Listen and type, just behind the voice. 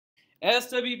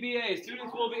SWBA, students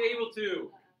will be able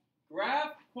to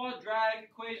graph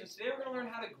quadratic equations. Today we're going to learn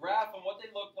how to graph them, what they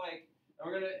look like, and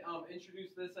we're going to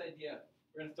introduce this idea.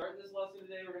 We're going to start this lesson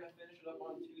today. We're going to finish it up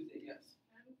on Tuesday. Yes?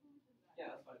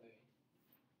 Yeah, that's fine, baby.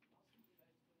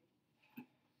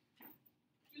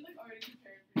 She's like already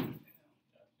prepared for you.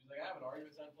 Yeah. She's like, I have an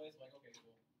argument in place. I'm like, okay,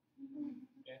 cool.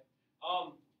 Okay.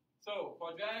 So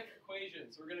quadratic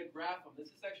equations. We're going to graph them. This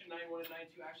is section 9.1 and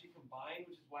 9.2 actually combined,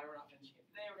 which is why we're not finishing it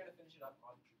today. We're going to finish it up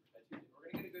on Tuesday.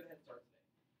 We're going to get a good head start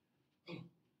today.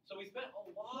 So we spent a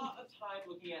lot of time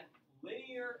looking at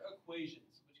linear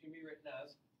equations, which can be written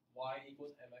as y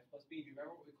equals mx plus b. Do you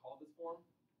remember what we called this form?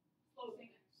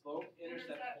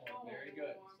 Slope-intercept form. Very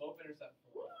good. Slope-intercept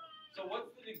form. So what's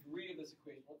the degree of this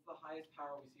equation? What's the highest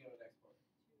power we see on an exponent?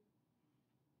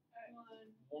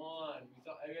 1. We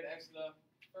saw I got x to the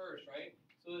first, right?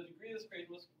 So the degree of this equation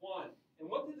was 1. And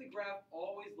what did the graph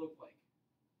always look like?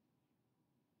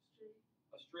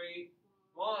 A straight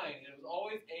line. And it was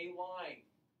always a line.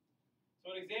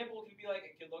 So an example could be like,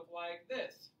 it could look like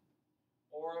this.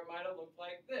 Or it might have looked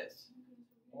like this.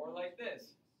 Or like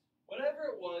this.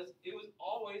 Whatever it was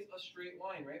always a straight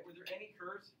line, right? Were there any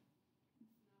curves?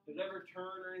 Did it ever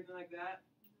turn or anything like that?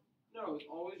 No, it was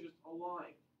always just a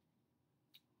line.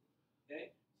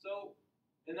 Okay? So,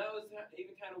 and that was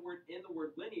even kind of word in the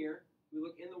word linear. We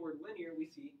look in the word linear, we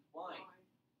see line.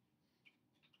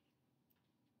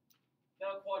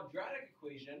 Now, a quadratic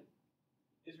equation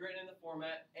is written in the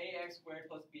format ax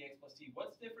squared plus bx plus c.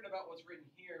 What's different about what's written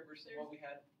here versus what we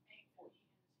had before?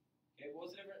 Okay,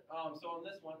 what's the difference? So on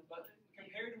this one, but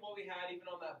compared to what we had even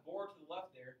on that board to the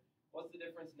left there, what's the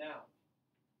difference now?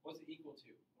 What's it equal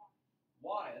to?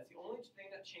 Y. That's the only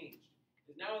thing that changed.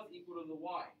 Is now it's equal to the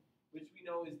y, which we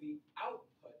know is the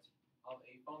output of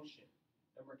a function.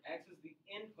 Remember, x is the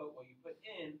input, what you put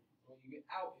in, and what you get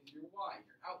out is your y,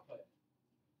 your output.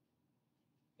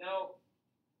 Now,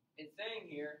 it's saying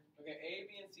here, okay, a,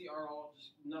 b, and c are all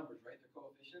just numbers, right? They're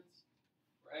coefficients,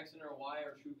 where x and our y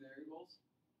are true variables.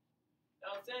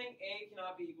 Now, it's saying a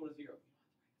cannot be equal to 0.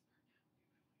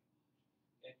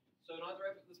 Okay, so don't have to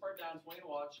write this part down, just want you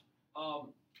to watch.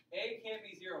 A can't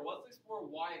be 0. Let's explore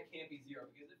why it can't be 0.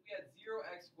 Because if we had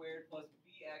 0x squared plus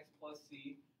bx plus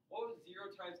c, what would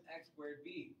 0 times x squared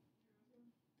be?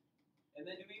 And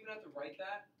then do we even have to write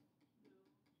that?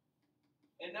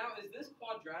 And now, is this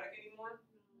quadratic anymore?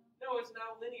 No, it's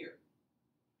now linear.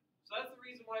 So that's the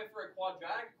reason why for a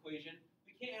quadratic equation,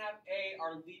 we can't have a,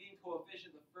 our leading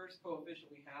coefficient, the first coefficient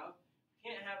we have, we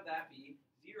can't have that be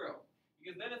 0.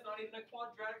 Because then it's not even a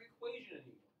quadratic equation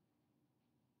anymore.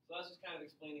 So that's just kind of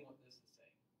explaining what this is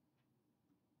saying.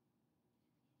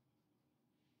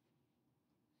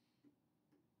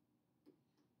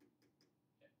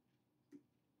 Okay.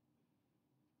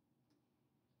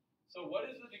 So what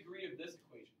is the degree of this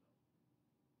equation?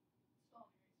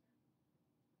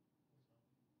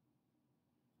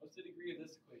 What's the degree of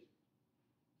this equation?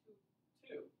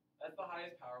 2. That's the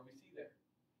highest power we see there.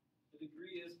 The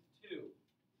degree is 2.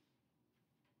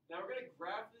 Now we're going to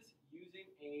graph this using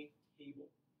a table.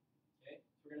 Okay,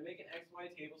 so we're going to make an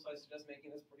XY table, so I suggest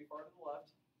making this pretty far to the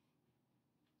left.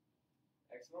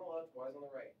 X on the left, Y is on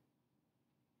the right.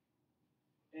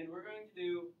 And we're going to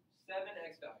do 7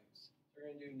 X values. So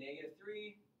we're going to do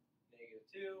 -3,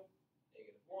 -2,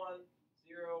 -1,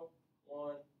 0,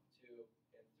 1, 2,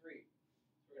 and 3.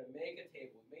 So we're going to make a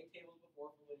table. We made tables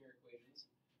before for linear equations.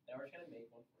 Now we're trying to make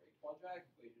one for a quadratic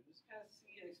equation. Just kind of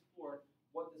see and explore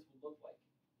what this would look like.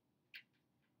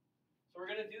 So we're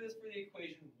going to do this for the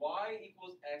equation y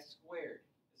equals x squared.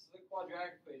 This is a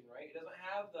quadratic equation, right? It doesn't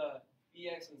have the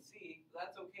bx and c, but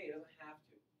that's okay. It doesn't have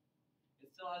to.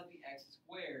 It still has the x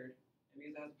squared, and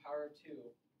because it has the power of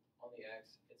 2 on the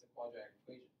x, it's a quadratic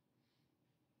equation.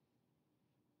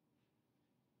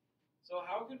 So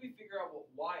how could we figure out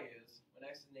what y is when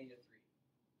x is -3?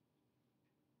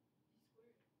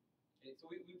 Okay, so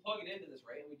we plug it into this,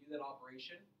 right? And we do that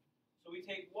operation. So we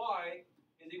take y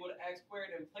is equal to x squared.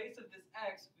 In place of this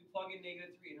x, we plug in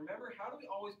 -3. And remember, how do we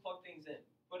always plug things in?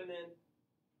 Put them in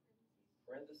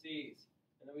parentheses,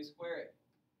 and then we square it.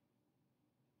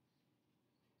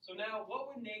 So now, what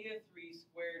would -3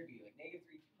 squared be? Like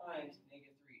 -3 times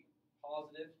 -3,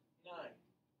 positive 9.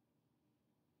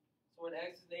 So when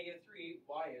x is -3,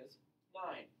 y is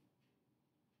 9.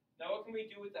 Now what can we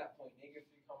do with that point,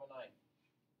 -3, 9?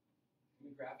 Can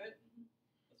we graph it?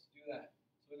 Let's do that.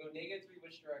 So we go -3,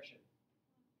 which direction?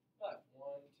 Left.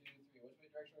 1, 2, 3. Which way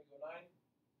direction we go? 9?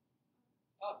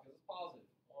 Up, because it's positive.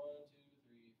 1, 2,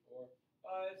 3, 4,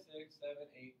 5, 6,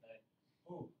 7, 8, 9.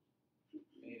 Ooh,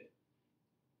 made it.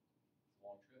 It's a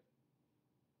long trip.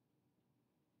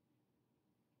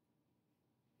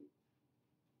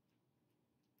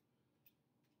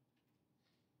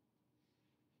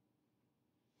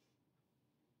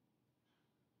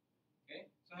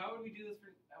 So how would we do this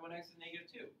for when x is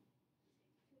 -2?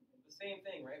 The same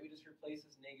thing, right? We just replace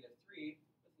this -3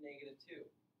 with -2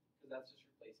 because that's just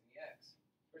replacing the x.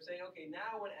 We're saying, okay,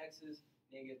 now when x is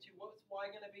 -2, what's y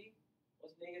going to be?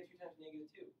 What's -2 times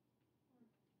 -2?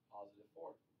 Positive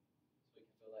 4. So we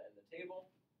can fill that in the table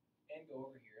and go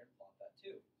over here and plot that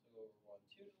too. So go over 1,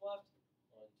 2 to the left,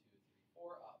 1, 2, 3,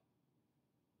 4 up.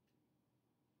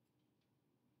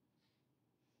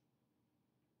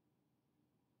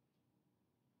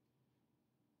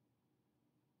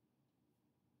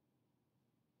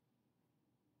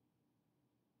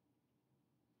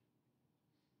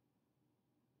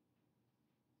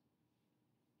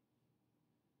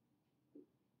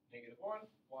 -1,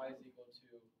 y is equal to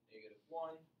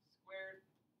 -1 squared,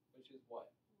 which is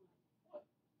what? I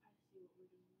see what we're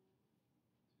doing now.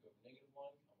 So go over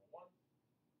 -1, comma 1.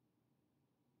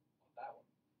 Plot that one.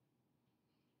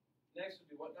 Next would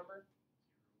be what number?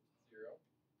 0.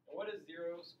 And what is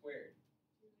 0 squared?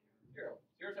 0.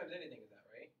 0 times anything is that,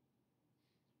 right?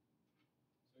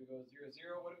 So we go 0,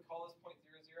 0. What do we call this point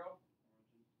 0, 0?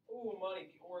 Ooh, money,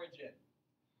 the origin.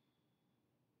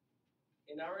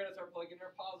 And now we're going to start plugging in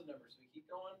our positive numbers. So we keep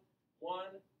going.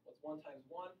 1, what's 1 times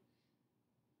 1?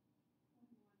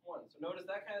 1. So notice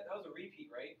that was a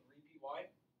repeat, right? A repeat y?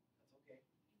 That's okay.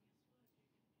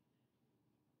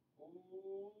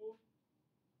 Ooh.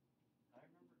 I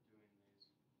remember doing these.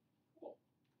 Cool.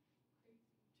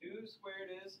 2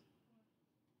 squared is?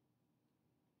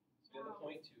 So we have the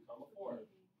point 2, comma 4.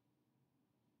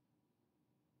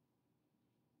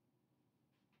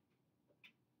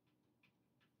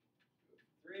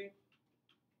 3,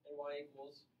 and y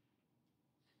equals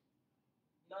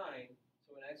 9.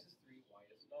 So when x is 3, y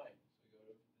is 9. So we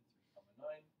go to the 3 comma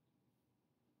 9.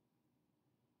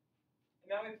 And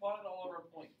now we plotted all of our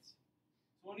points.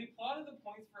 So when we plotted the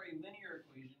points for a linear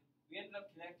equation, we ended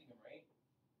up connecting them, right?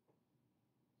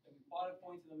 And we plotted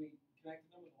points and then we connected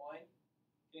them with a line.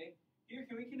 Okay? Here,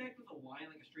 can we connect with a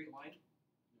line, like a straight line?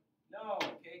 No,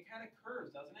 okay? It kind of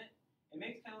curves, doesn't it? It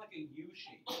makes kind of like a U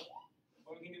shape.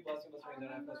 What we can do, blessing, let's write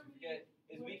that after we forget,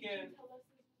 is we can. Tell us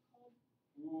this was called?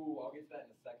 Ooh, I'll get to that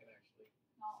in a second, actually.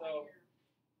 Not So- linear.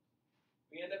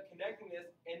 We end up connecting this,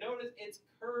 and notice it's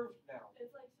curved now.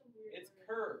 It's like some weird. It's word.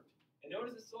 curved. And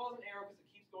notice it still has an arrow because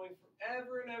it keeps going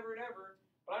forever and ever and ever.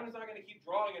 But I'm just not going to keep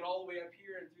drawing it all the way up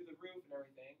here and through the roof and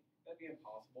everything. That'd be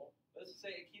impossible. Let's just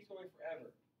say it keeps going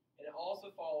forever. And it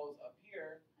also follows up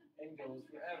here and goes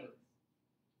forever.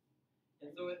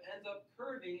 And so it ends up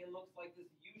curving and looks like this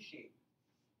U shape.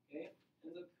 Okay?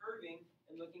 Ends up curving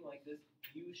and looking like this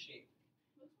U shape.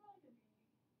 Looks more like a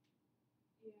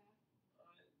V. Yeah. I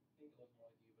think it looks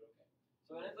more like U, but okay.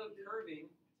 So it ends up curving.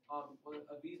 Well,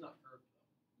 a V is not curved though.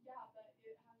 Yeah, but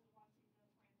it has a one singular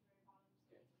point at the very bottom.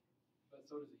 So Okay. it's But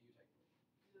so does a U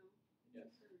technically. No.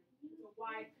 Yes. It's a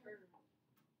wide curve.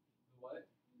 The what?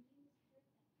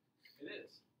 It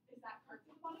is. Is that curved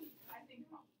to the bottom? I think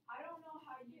not. I don't know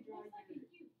how you It draw looks like a your.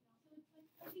 U, so it's like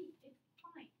a V. It's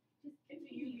fine. Just It's a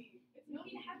continue. UV. It's We don't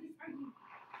need to have this argument.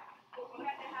 But we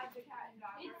had to have the cat and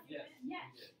dog. It's, argument. Yes.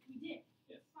 yes, we did.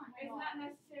 Yes. It's fine. It's not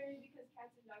necessary because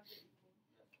cats and dogs are equal.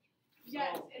 So-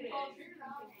 Yes, It it all is.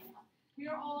 true. We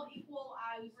are all equal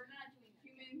as We're not doing that.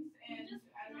 humans and just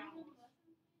as not animals.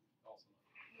 Also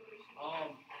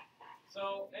not.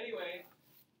 So anyway,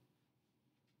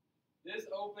 this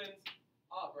opens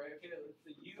up, right? Okay, so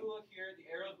you look here, the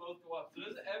arrows both go up. So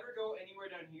does it ever go anywhere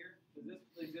down here? Does this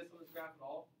exist on this graph at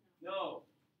all? No.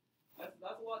 That's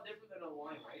a lot different than a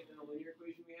line, right? Than a linear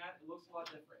equation we had. It looks a lot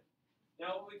different.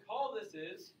 Now what we call this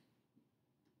is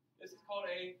called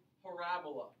a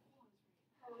parabola.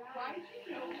 Why did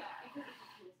you know that? Because it's a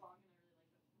cool song and I really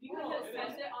like that. Because Oh, it it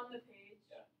says is. it on the page.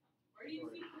 Yeah. Where do you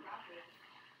see parabola?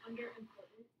 Under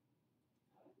important.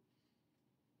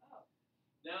 Oh.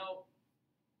 Now,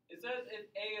 it says if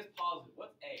A is positive.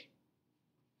 What's A?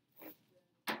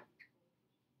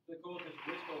 The coefficient.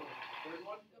 Which coefficient? The third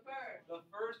one? The bird. The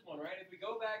first one, right? If we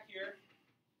go back here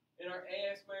in our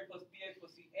ax squared plus bx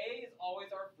plus c, a is always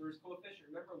our first coefficient.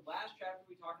 Remember last chapter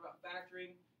we talked about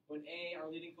factoring when a, our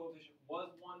leading coefficient,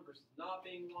 was 1 versus not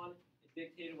being 1. It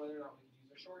dictated whether or not we could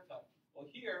use our shortcut. Well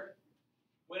here,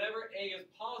 whenever a is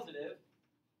positive,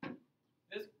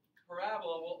 this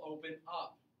parabola will open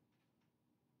up.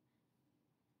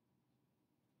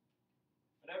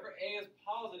 Whenever a is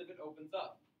positive, it opens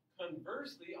up.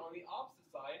 Conversely, on the opposite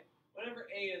side, whenever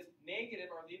a is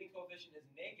negative, our leading coefficient is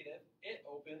negative, it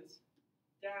opens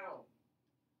down.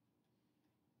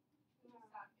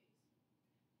 Sad face.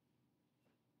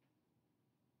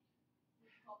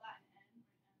 We call that an N or an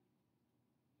M.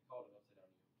 I called it upside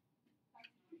down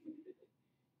U. That's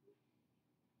not.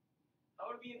 How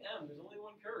would it be an M? There's only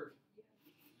one curve.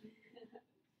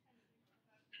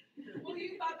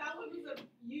 thought that one was a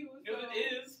U. Because So. it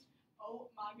is. Oh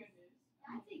my goodness.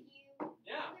 That's a U.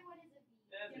 Yeah. The other one is a V.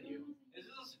 That's a U. This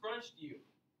is a scrunched U.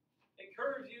 It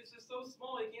curves you. It's just so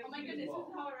small you can't Oh my see it goodness, as this is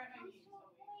well. how I write my Comes names. to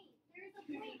a point. There's a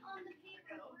point on the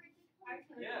paper for it to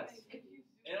come to. Yes.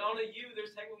 And on a U,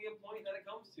 there's technically a point that it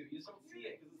comes to. You just don't see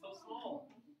it because it's so small.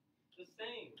 It's the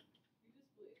same. You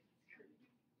just blew it.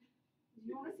 Do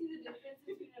you want to see the difference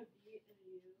between a V and a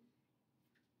U?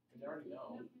 We already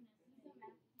know.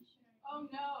 Oh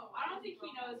no. I don't think he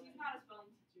knows. He's not a spelling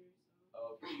teacher. So. Oh,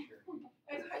 pretty sure.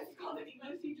 It's called an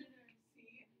English teacher.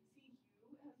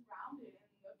 CQ has rounded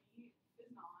and the V is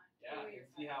not. Yeah, and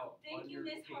see how Thank on you, your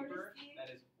Miss paper Hardesty. that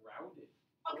is rounded.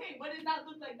 Okay, what does that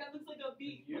look like? That looks like a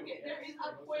V. The U, Okay, there yes. is a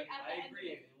It looks point like- at the I end.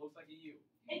 agree. It looks like a U.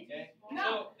 It's- Okay.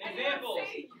 No, So I did not examples.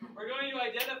 say- We're going to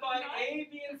identify No. A,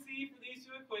 B, and C for these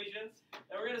two equations,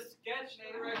 and we're going to sketch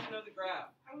the direction of the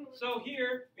graph. So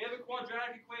here, we have a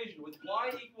quadratic equation with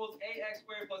y equals ax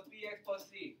squared plus bx plus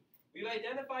c. We've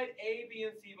identified A, B,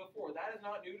 and C before. That is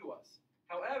not new to us.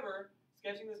 However,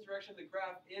 sketching this direction of the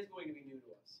graph is going to be new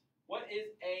to us. What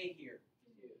is A here?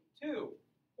 2.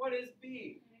 What is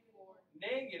B?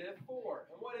 -4.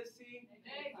 And what is C?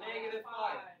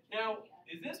 -5. Now,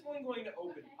 is this one going to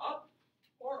open up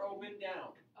or open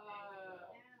down?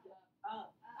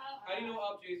 Up. How do you know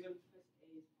up, Jason?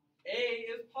 A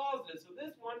is positive, so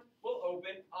this one will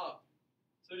open up.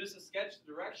 So just to sketch the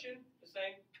direction, just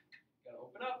saying, gotta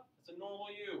open up. It's a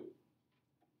normal U.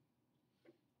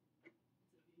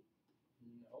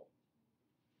 No.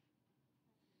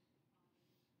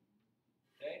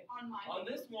 Okay. On my On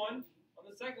this one, on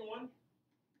the second one,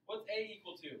 what's A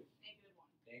equal to?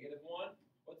 -1. -1.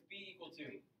 What's B equal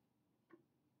to?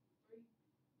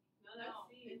 No, that's No,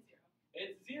 C. it's 0.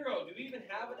 It's 0. Do we even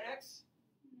have an X?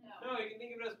 No, you can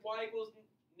think of it as y equals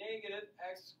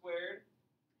 -x squared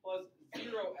plus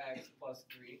 0x plus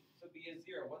 3. So B is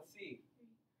 0. What's C?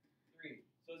 3.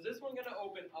 So is this one going to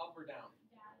open up or down?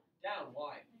 Down.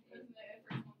 Why? Because the first one's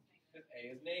negative. Because A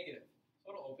is negative.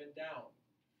 So it'll open down.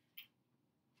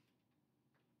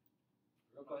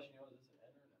 Real question, is this an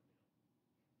N or an M?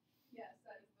 Yes,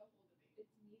 that is the whole debate.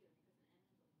 It's neither because an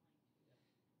N is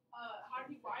a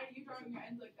line. Why are you drawing your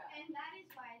ends like that? And that is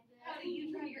why the How do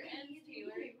you draw your ends,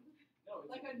 Taylor? No, it's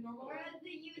Like a normal Or one? the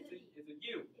U is a V. it's a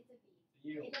U. It's a V. It's a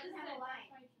U. It doesn't have a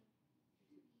line.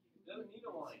 It doesn't need a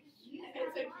line. U It's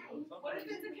has a a line. U. What if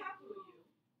it's a capital U?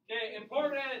 Okay,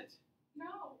 important.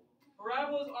 No.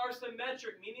 Parabolas are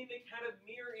symmetric, meaning they kind of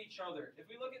mirror each other. If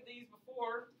we look at these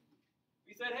before,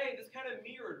 we said, hey, this kind of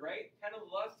mirrored, right? Kind of the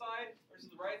left side versus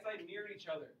the right side mirrored each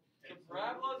other. So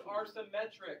parabolas are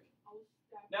symmetric.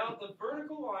 Now the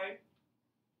vertical line,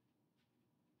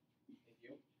 thank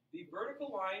you. The vertical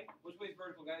line, which way is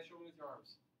vertical, guys? Show me with your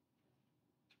arms.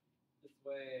 This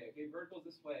way. Okay, vertical is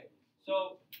this way.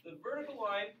 So the vertical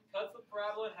line cuts the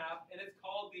parabola in half, and it's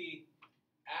called the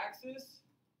axis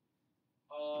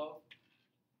of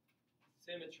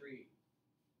symmetry.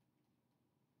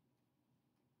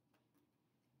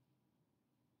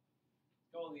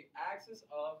 It's called the axis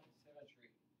of symmetry.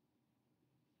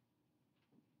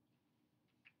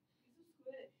 It's a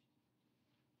squish.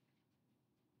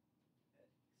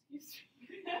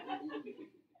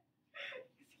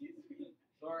 Excuse me.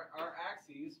 So our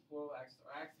axes, plural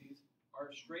axes, are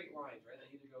straight lines, right?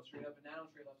 They either go straight up and down,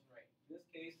 straight left and right. In this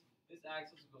case, this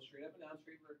axis will go straight up and down,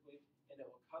 straight vertically, and it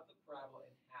will cut the parabola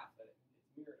in half that it's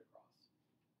mirrored across.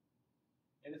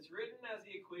 And it's written as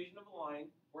the equation of a line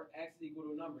where x is equal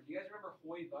to a number. Do you guys remember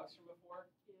Hoy Bucks from before?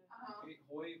 Uh-huh. Okay,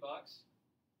 Hoy Bucks.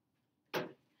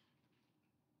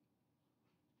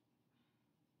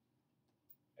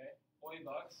 Okay, Hoy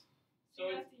Bucks. So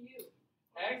it's that's a U.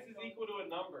 x is equal to a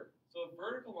number. So a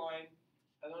vertical line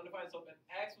has an undefined slope, and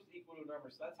x was equal to a number.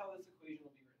 So that's how this equation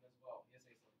will be written as well. Yes,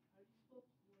 say something. How do you spell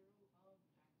plural of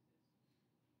axis?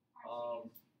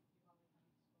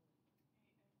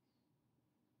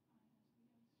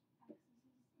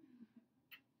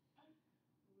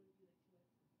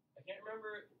 I can't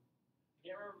remember. I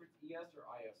can't remember if it's ES or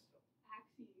IS still.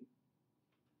 Axes.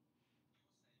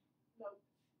 No.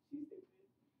 She's stupid.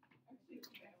 Actually,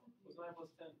 no. What's 9 plus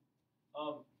 10?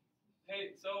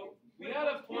 Hey, so we had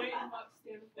a point.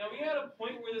 Now we had a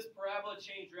point where this parabola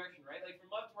changed direction, right? Like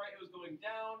from left to right, it was going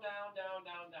down, down, down,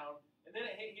 down, down, and then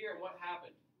it hit here, and what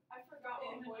happened? I forgot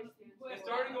what voice stands for. It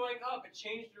started going up. It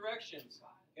changed directions.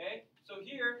 Okay, so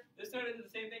here, this started to do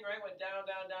the same thing, right? Went down,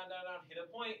 down, down, down, down, hit a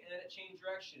point, and then it changed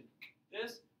direction.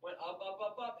 This went up, up,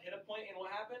 up, up, hit a point, and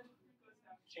what happened?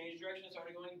 Changed direction,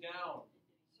 started going down.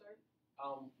 Sir?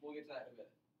 We'll get to that in a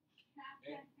minute.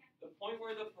 Okay? The point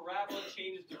where the parabola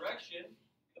changes direction,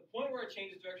 the point where it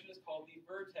changes direction is called the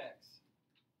vertex.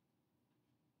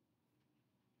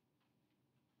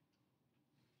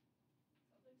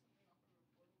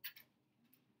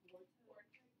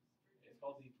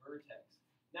 called the vertex.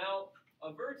 Now, a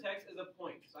vertex is a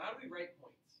point. So how do we write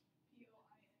points?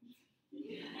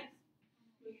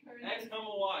 X, comma,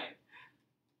 y.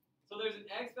 So there's an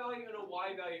x value and a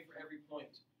y value for every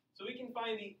point. So we can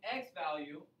find the x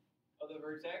value of the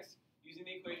vertex using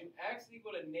the equation x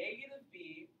equal to negative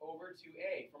b over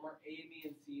 2a from our a, b,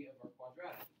 and c of our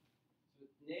quadratic. So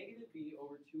negative b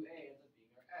over 2a ends up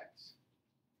being our x.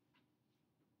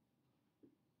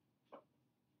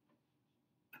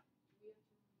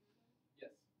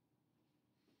 Yes.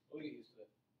 We'll get used to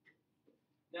it.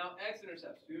 Now,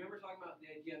 x-intercepts. Do you remember talking about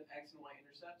the idea of x and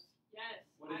y-intercepts? Yes.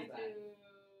 What is I that? do.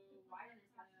 Y-intercept.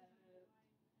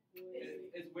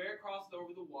 It's where it crosses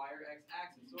over the y or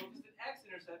x-axis. So if it's an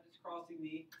x-intercept, it's crossing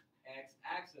the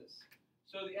x-axis.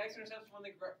 So the x-intercept is when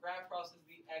the graph crosses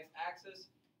the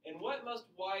x-axis. And what must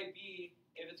y be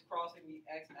if it's crossing the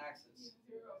x-axis?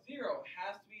 0. It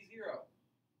has to be 0.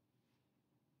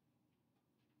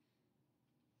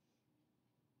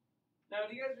 Now,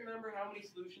 do you guys remember how many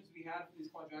solutions we had for these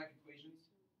quadratic equations?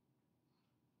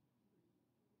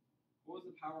 What was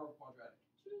the power of quadratic?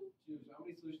 2. So how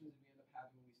many solutions did we end up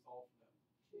having when we solved for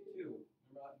them? 2.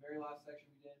 Remember that very last section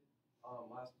we did?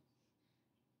 Last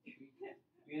week?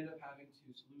 We ended up having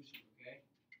 2 solutions, okay?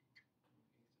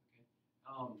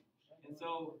 And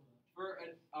so for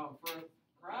a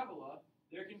parabola,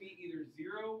 there can be either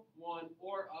 0, 1,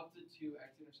 or up to 2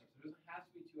 x-intercepts. There doesn't have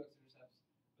to be 2 x-intercepts,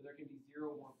 but there can be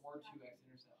 0, 1, or 2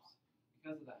 x-intercepts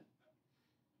because of that.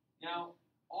 Now,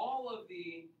 all of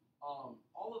the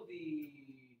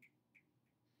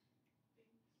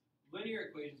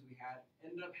linear equations we had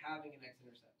ended up having an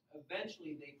x-intercept.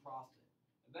 Eventually, they crossed it.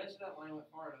 Eventually, that line went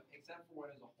far enough, except for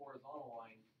when it's a horizontal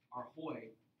line, our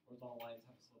HOI, horizontal lines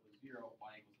have a slope of 0,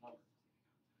 y equals number.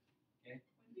 Okay?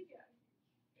 When did we get?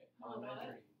 Okay. Oh, what?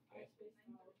 9:30. Okay.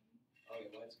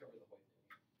 Okay, well, I discovered the HOI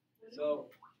thing.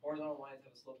 So, horizontal lines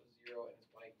have a slope of 0 and its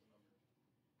y equals number.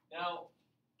 Now,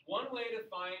 one way to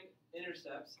find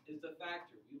intercepts is to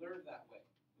factor. We learned that way.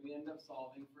 We ended up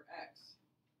solving for x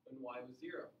when y was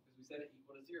 0, because we said it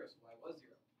equal to 0, so y was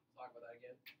 0. We'll talk about that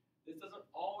again. This doesn't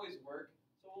always work,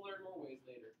 so we'll learn more ways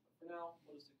later. But for now,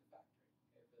 we'll just stick to factoring,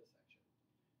 okay, for this section.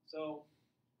 So,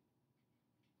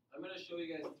 I'm going to show you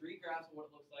guys 3 graphs of what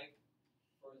it looks like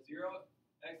for 0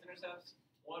 x-intercepts,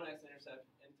 1 x-intercept,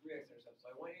 and 3 x-intercepts. So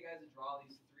I want you guys to draw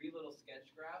these 3 little sketch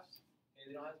graphs.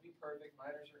 Okay, they don't have to be perfect.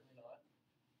 Mine are certainly not.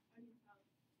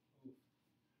 Ooh.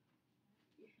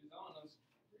 Who's on us?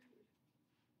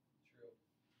 True.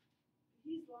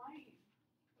 He's lying.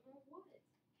 Or what?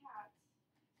 Cats.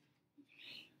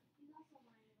 He's also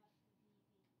lying about the BB.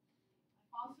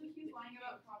 Also, he's lying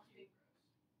about crop papers.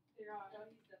 They're on. No,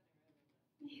 he's definitely right.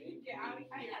 Maybe. Get out of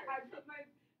here. I put my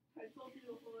pencil through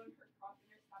the hole in her crop and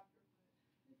her stopped her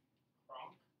foot.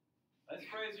 Kronk? I'm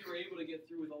surprised you were able to get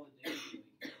through with all the dignity.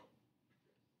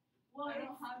 Well, I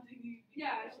don't have dignity.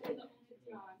 Yeah, she's the only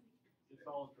one. It's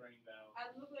all drained out.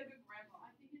 I look like a grandma.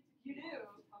 I think it's You do.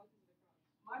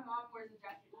 My mom wears a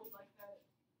jacket just like that.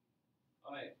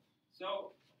 Alright,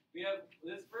 so we have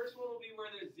this first one will be where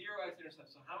there's 0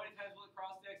 x-intercepts. So how many times will it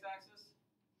cross the x-axis?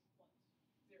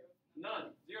 Zero.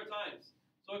 None. 0 times.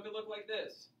 So it could look like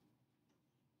this.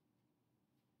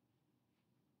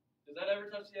 Does that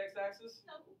ever touch the x-axis?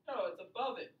 No. No, it's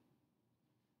above it.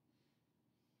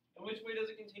 And which way does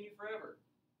it continue forever?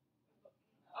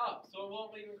 Up. So it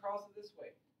won't even cross it this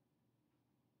way.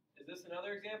 Is this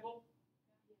another example?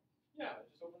 Yeah, it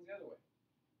just opens the other way.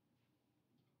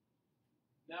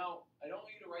 Now, I don't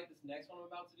want you to write this next one I'm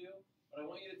about to do, but I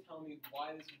want you to tell me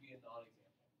why this would be a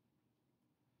non-example.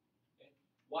 Okay?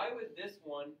 Why would this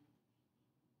one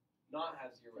not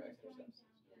have 0 x-intercepts?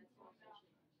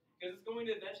 Because it's going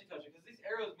to eventually touch it. Because these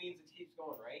arrows means it keeps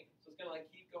going, right? So it's going to like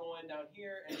keep going down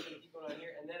here, and it's going to keep going down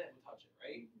here, and then it will touch it,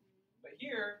 right? But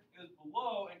here, it was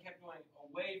below and kept going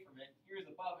away from it. Here's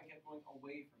above and kept going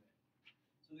away from it.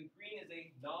 So the green is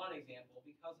a non-example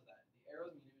because of that. The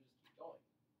arrows mean it would just keep going.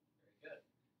 Very good.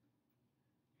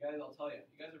 You guys, I'll tell you,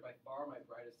 you guys are by far my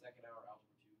brightest second hour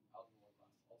algebra 1 class.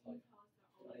 I'll tell you.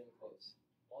 Not even close.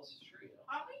 Well, this is true, you know.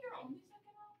 Aren't we your only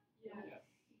second hour? Yeah.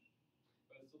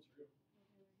 But it's still true.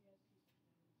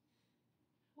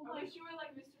 I wish you were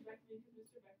like Mr. Beckman because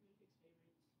Mr. Beckman picks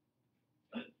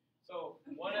favorites. So,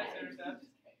 1 x-intercept.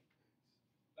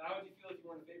 How would you feel if you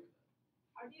weren't a favorite then?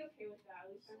 I'd be okay with that.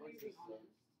 At least I'm What's being this,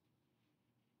 honest.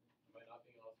 Am I not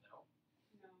being honest now?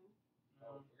 No.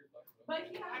 Oh, weird. But But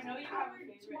he has I know to be you have a covered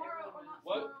favorite tomorrow, everyone or not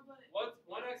What? tomorrow, but What's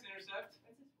 1 x-intercept?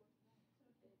 that's his fourth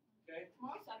night. Okay,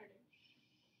 Tomorrow's Saturday.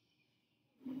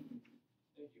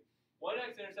 thank you. 1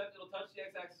 x-intercept, it'll touch the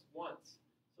x-axis once.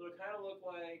 So it'll kind of look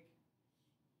like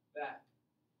that.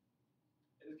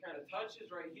 It just kind of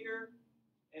touches right here,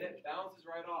 and it bounces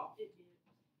right off. It did.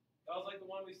 That was like the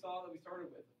one we saw that we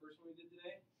started with. The first one we did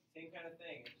today, same kind of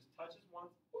thing. It just touches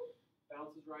once, whoop,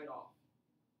 bounces right off.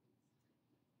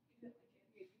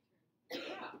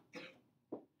 Yeah.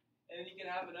 And then you can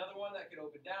have another one that could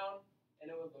open down, and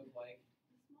it would look like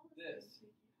this.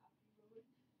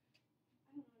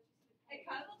 It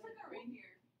kind of looks like a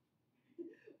reindeer.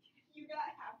 You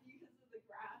got happy because of the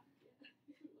grass.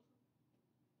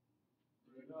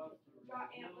 Got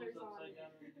antlers on it.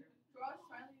 Draw a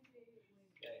smiley face.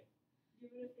 Okay.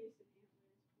 Give it a face of antlers.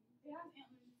 It has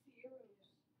antlers. It's the arrows.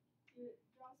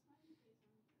 Draw a smiley face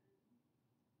on it.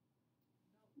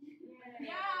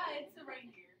 Yeah, it's a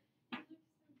reindeer.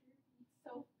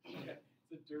 So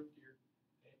It's a derp deer.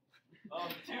 Okay.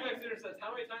 2x intercepts.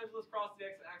 How many times will this cross the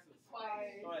x-axis?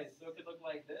 twice. Twice. So it could look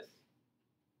like this.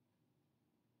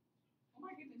 Oh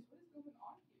my goodness, what is going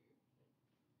on here?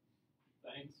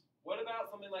 Thanks. What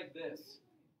about something like this?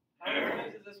 How many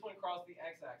times does this one cross the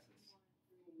x-axis?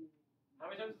 How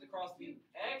many times does it cross the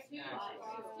x-axis?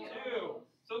 Two.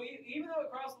 So even though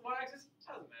it crosses the y-axis, it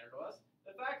doesn't matter to us.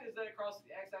 The fact is that it crosses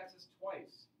the x-axis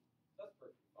twice. That's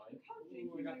perfectly fine. Look how Ooh, big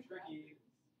we got my tricky.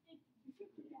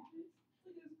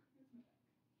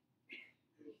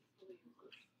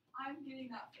 I'm getting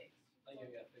that fixed. I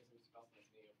give you that fix. It's crossing this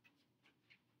name.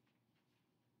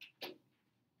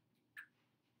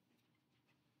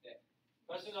 Okay.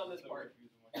 Question on this part.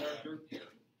 There are derp deer.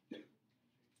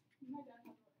 My dad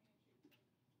has a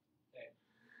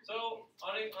So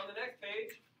on the next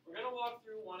page, we're gonna walk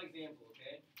through one example.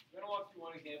 Okay. We're gonna walk through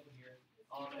one example here,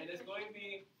 and it's going to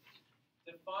be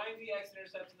to find the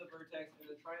x-intercepts of the vertex and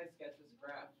to try and sketch this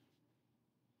graph.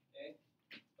 Okay.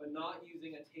 But not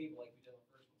using a table like we did on the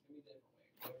first one. It's gonna be a different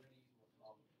way. We're gonna use more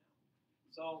problem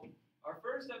now. So our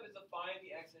first step is to find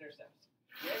the x-intercepts.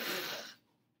 The x-intercepts.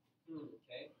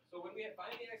 Okay. So when we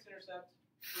find the x-intercept,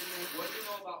 what do we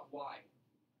know about y?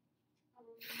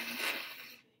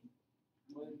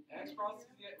 When x crosses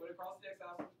when it crosses the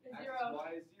x-axis, Zero.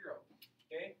 y is 0.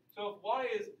 Okay. So if y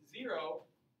is 0,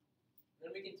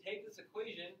 then we can take this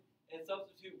equation and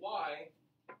substitute y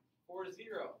for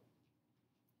 0.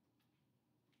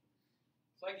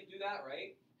 So I can do that,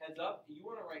 right? Heads up, you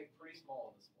want to write pretty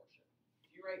small in this portion.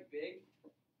 If you write big,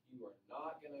 you are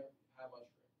not going to have much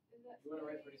room. You want to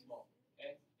write pretty small.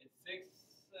 Okay? It's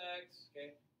 6x,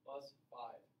 okay, plus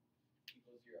 5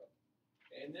 equals 0.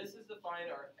 Okay, and this is to find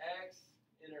our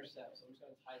x-intercepts. So I'm just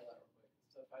going to title that real quick.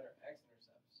 It's to find our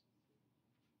x-intercepts.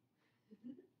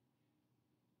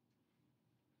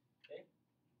 Okay?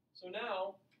 So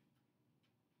now,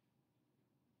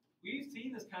 we've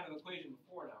seen this kind of equation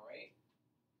before now, right?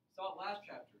 Saw it last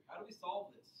chapter. How do we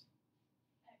solve this?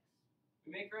 X.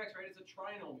 We make our x, right? It's a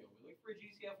trinomial. We look for a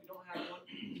GCF. We don't have one.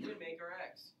 So we make our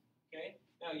x. Okay?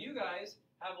 Now, you guys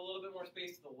have a little bit more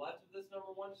space to the left of this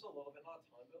number 1, just a little bit, not a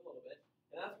ton, but a little bit.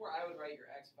 And that's where I would write your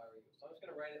x if I were you. So I'm just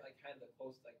going to write it like kind of the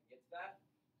closest I can get to that.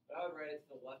 But I would write it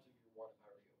to the left of your 1 if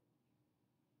I were you.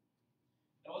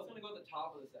 Now, what's going to go at the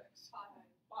top of this x? 5.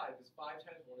 5, because 5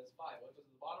 times 1 is 5. What goes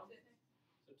at the bottom? 6.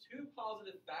 So two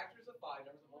positive factors of 5,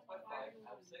 numbers that multiply 5,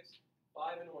 have 6.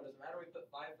 5 and 1. Does it matter if we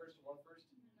put 5 first or 1 first?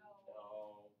 No.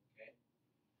 No. Okay.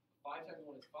 5 times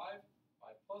 1 is 5.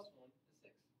 5 plus 1 is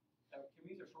 6. Now, can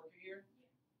we use our shortcut here?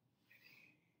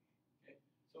 Okay.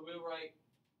 So we'll write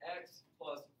x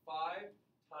plus 5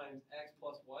 times x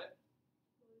plus what?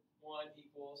 1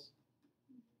 equals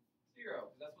 0,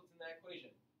 because that's what's in that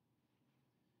equation.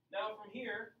 Now, from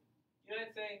here, you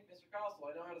might say, Mr. Costle,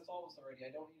 I know how to solve this already.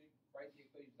 I don't need to write the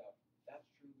equations out. That's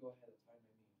true. Go ahead. That's fine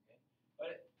by me. Okay.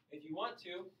 But if you want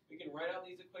to, we can write out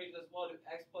these equations as well. Do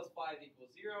x plus 5 equals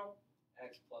 0,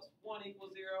 x plus 1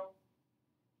 equals 0.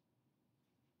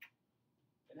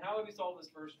 And how would we solve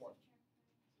this first one?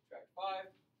 Subtract 5.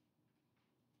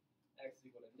 X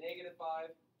is equal to negative 5.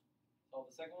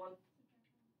 Solve the second one.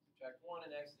 Subtract 1,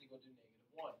 and x is equal to negative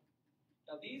 1.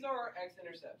 Now these are our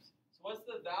x-intercepts. So what's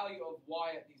the value of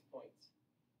y at these points?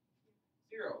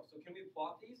 0. So can we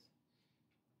plot these?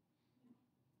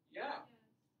 Yeah.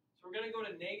 So we're going to go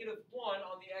to negative 1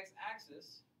 on the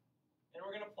x-axis, and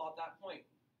we're going to plot that point.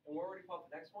 And where would we plot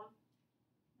the next one?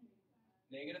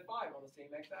 Negative 5 on the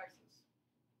same x-axis.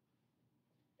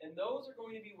 And those are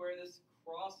going to be where this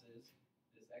crosses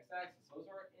this x-axis. Those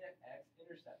are our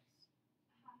x-intercepts.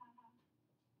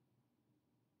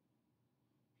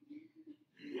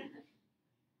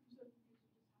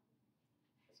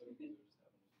 So we just have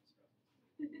them discuss.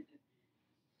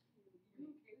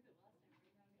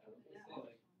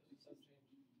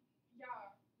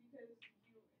 Yeah, because you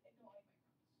don't like my crowns.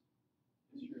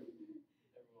 It's true.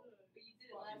 Everyone. But you did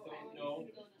it last Don't-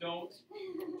 time. no,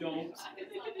 Still not.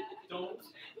 Don't.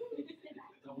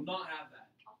 I will not have that.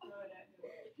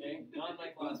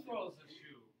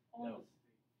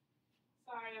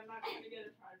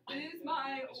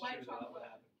 That's white true, that would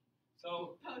chocolate. happen.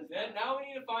 So Toast. then now we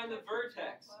need to find the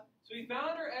vertex. So we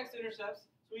found our x-intercepts,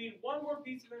 so we need one more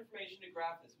piece of information to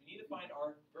graph this. We need to find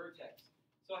our vertex.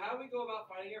 So how we go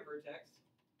about finding our vertex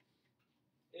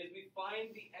is we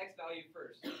find the x value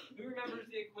first. Who remembers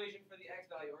the equation for the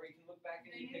x value? Or you can look back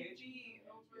in the Negative page. B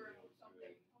over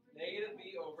something. Negative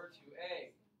b over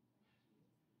 2a.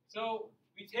 So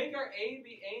we take our a and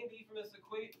b from this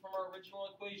from our original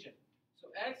equation. So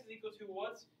x is equal to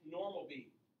what's normal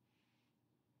b?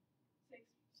 6.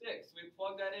 6. So we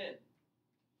plug that in.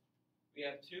 We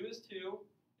have 2 is 2,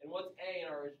 and what's a in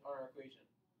our equation?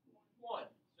 1.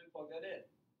 So we plug that in.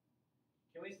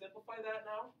 Can we simplify that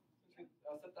now? Since we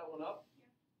set that one up? Yeah.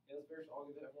 Okay, let's first, I'll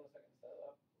give everyone a second to set it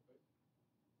up.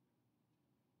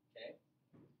 Okay.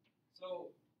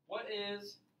 So what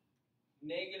is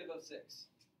negative of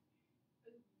 6?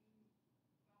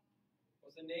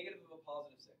 What's the negative of a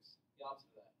positive 6? The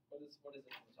opposite of that. What is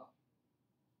it from the top?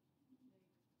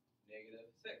 Negative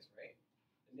 6, right?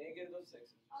 The negative of 6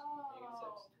 is just negative 6.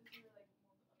 Oh, because you were like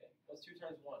Okay. What's 2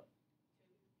 times 1?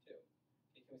 2.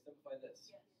 Okay, can we simplify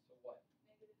this? Yes. So what?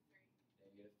 negative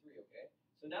 3. Negative 3, okay.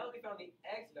 So now that we found the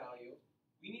x value,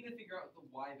 we need to figure out what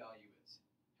the y value is.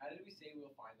 How did we say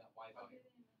we'll find that y value?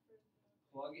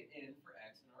 Plug it in for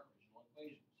x in our original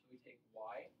equation. So we take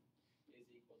y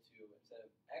is equal to, instead of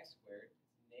x squared,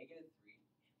 it's negative 3 in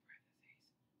parentheses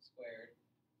squared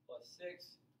plus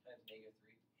 6 times negative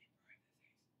 3 in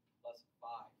parentheses plus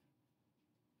 5.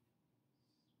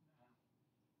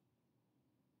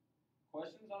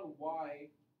 Questions on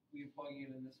why we're plugging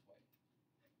it in this way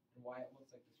and why it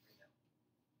looks like this right now.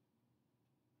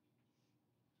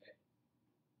 Okay.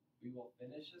 We will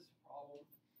finish this problem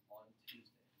on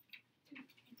Tuesday.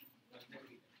 Have a great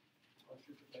weekend. Or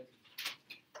shoot the places.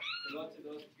 Good luck to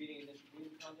those competing in initial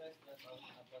music contest and that's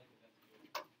athletic events.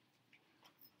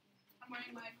 I'm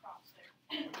wearing my Crocs there.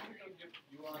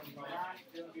 You are not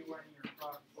gonna be wearing your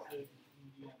Crocs to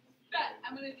Indiana. Bet,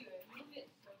 I'm gonna do it. You'll get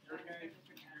so You're fun. gonna get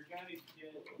the You'll be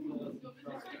Crocs. so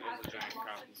There's a giant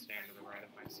crop stand to the right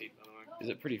of my seat, by the way. Is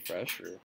it pretty fresh or?